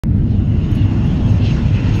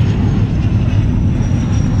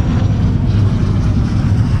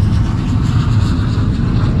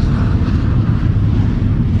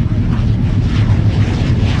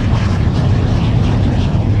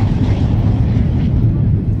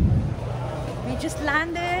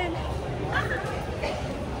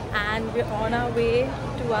way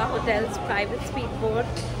to our hotel's private speedboat.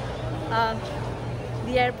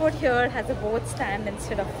 The airport here has a boat stand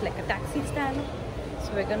instead of like a taxi stand.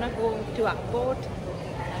 So we're gonna go to our boat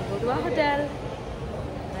and go to our hotel.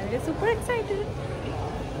 And we're super excited.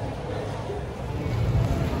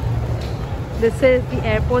 This is the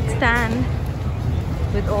airport stand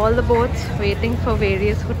with all the boats waiting for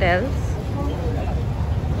various hotels.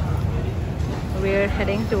 We're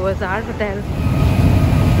heading towards our hotel.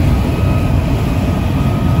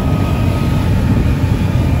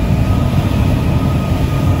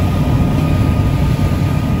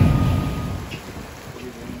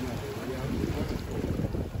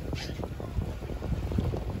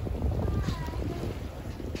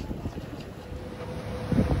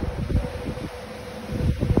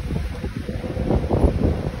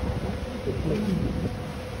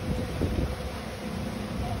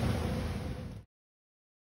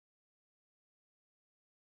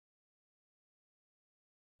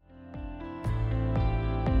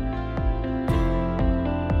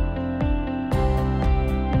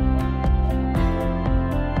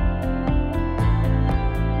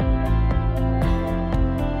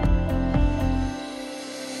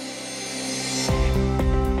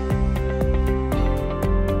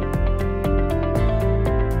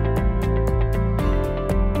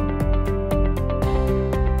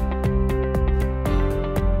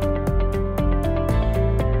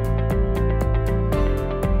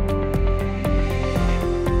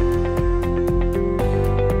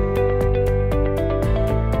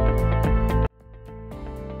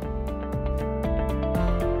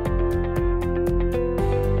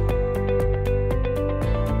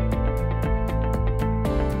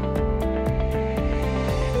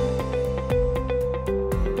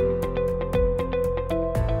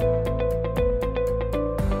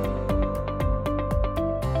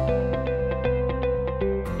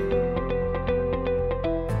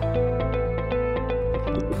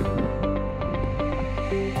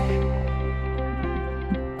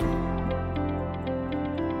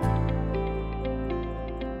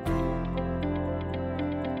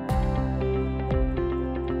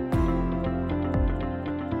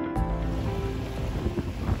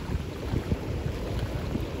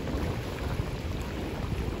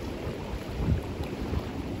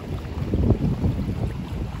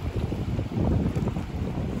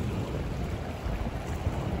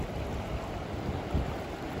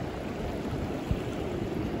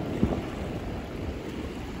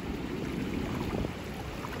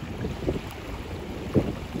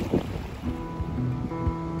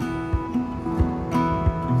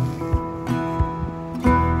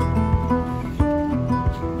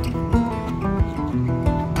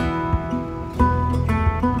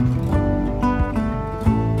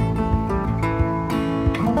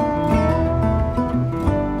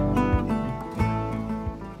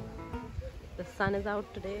 The sun is out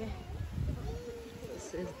today.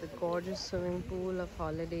 This is the gorgeous swimming pool of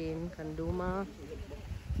Holiday in Kandooma.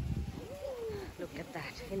 Look at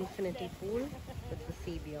that infinity pool with the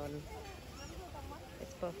sea beyond.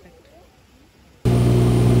 It's perfect.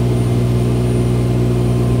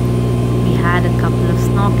 We had a couple of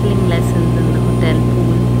snorkeling lessons in the hotel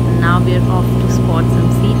pool, and now we're off to spot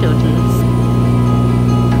some sea turtles.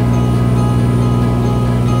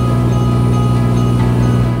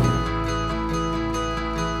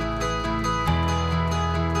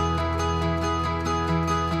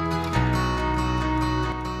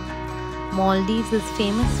 Maldives is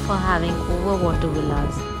famous for having overwater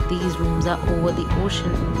villas. These rooms are over the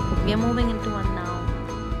ocean. We are moving into one now.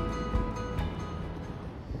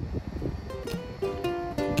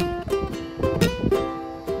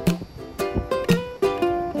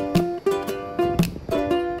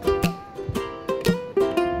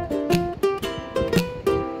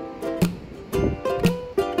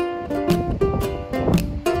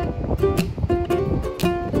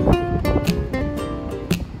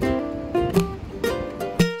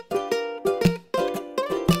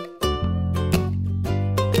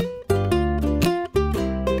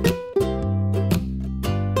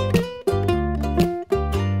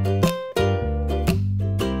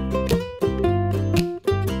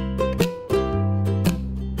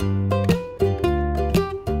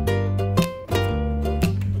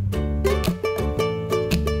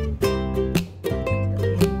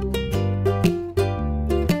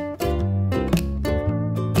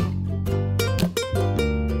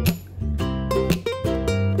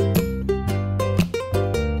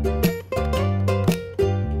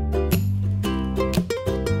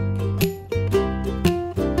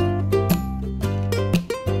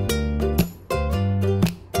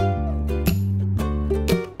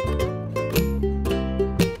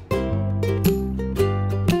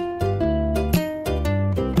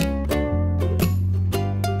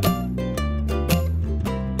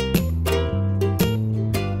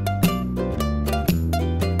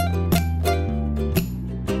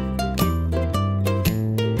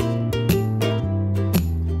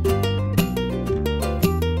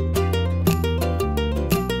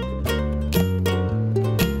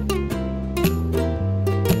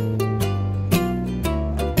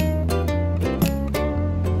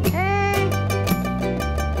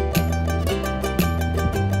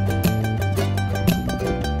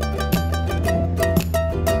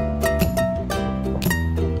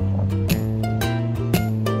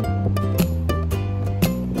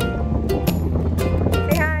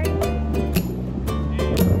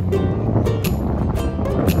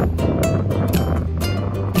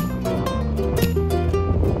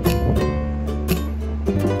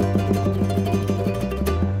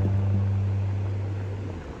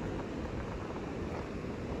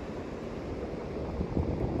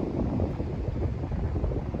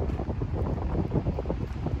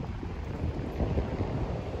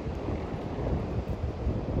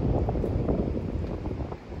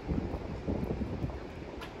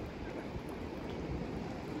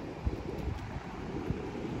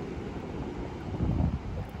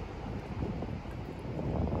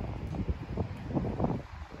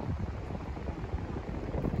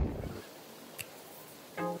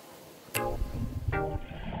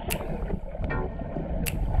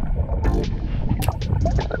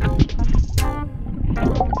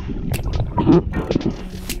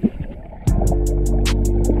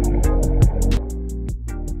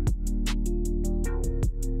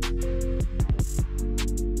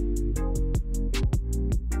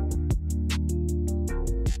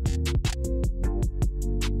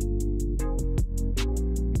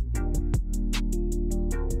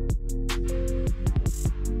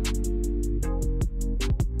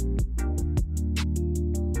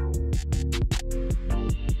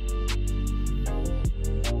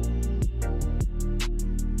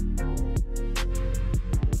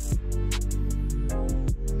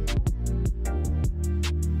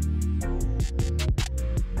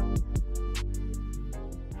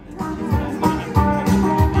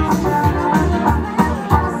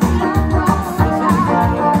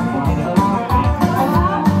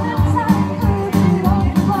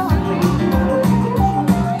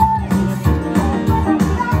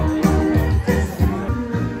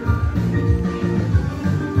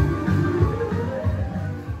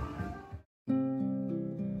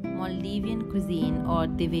 Maldivian cuisine or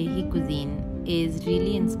Devehi cuisine is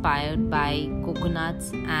really inspired by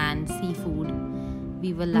coconuts and seafood.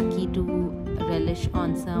 We were lucky to relish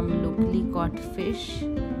on some locally caught fish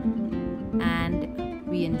and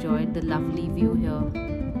we enjoyed the lovely view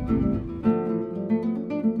here.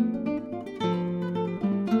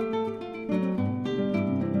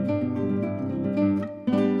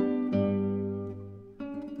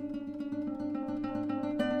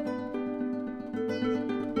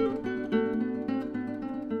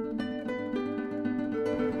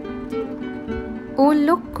 Oh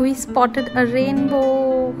look, we spotted a rainbow.